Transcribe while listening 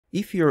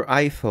If your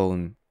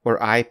iPhone, or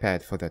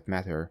iPad for that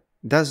matter,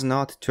 does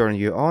not turn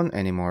you on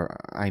anymore,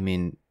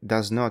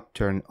 does not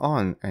turn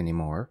on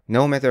anymore,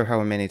 no matter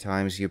how many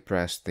times you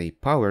press the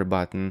power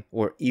button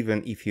or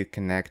even if you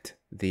connect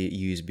the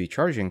USB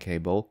charging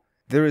cable,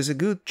 there is a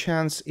good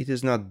chance it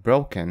is not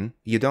broken,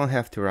 you don't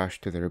have to rush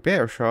to the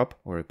repair shop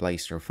or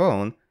replace your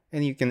phone,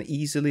 and you can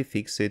easily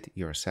fix it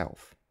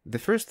yourself. The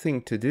first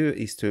thing to do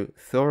is to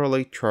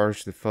thoroughly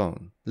charge the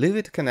phone. Leave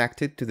it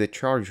connected to the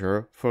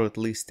charger for at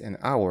least an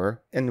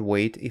hour and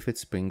wait if it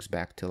springs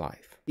back to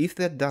life. If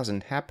that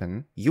doesn't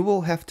happen, you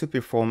will have to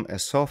perform a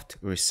soft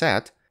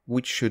reset,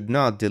 which should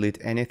not delete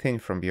anything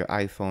from your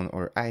iPhone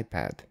or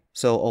iPad.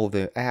 So all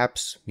the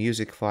apps,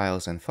 music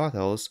files and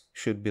photos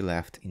should be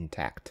left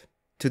intact.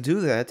 To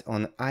do that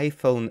on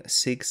iPhone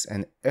 6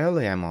 and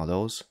earlier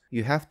models,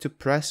 you have to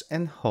press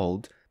and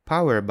hold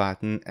power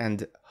button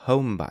and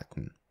home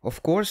button.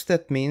 Of course,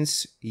 that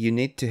means you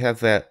need to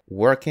have a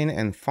working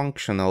and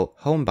functional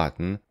home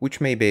button,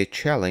 which may be a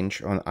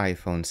challenge on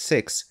iPhone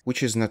 6,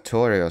 which is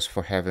notorious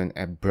for having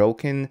a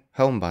broken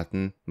home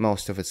button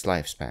most of its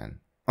lifespan.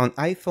 On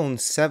iPhone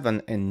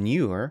 7 and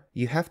newer,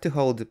 you have to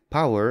hold the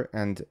power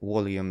and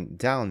volume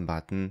down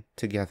button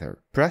together.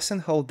 Press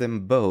and hold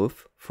them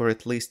both for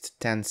at least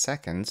 10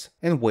 seconds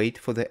and wait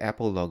for the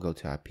Apple logo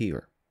to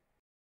appear.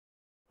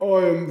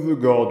 I am the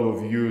god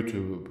of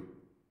YouTube.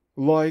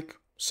 Like,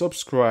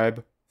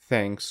 subscribe,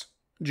 thanks,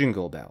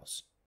 jingle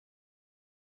bells.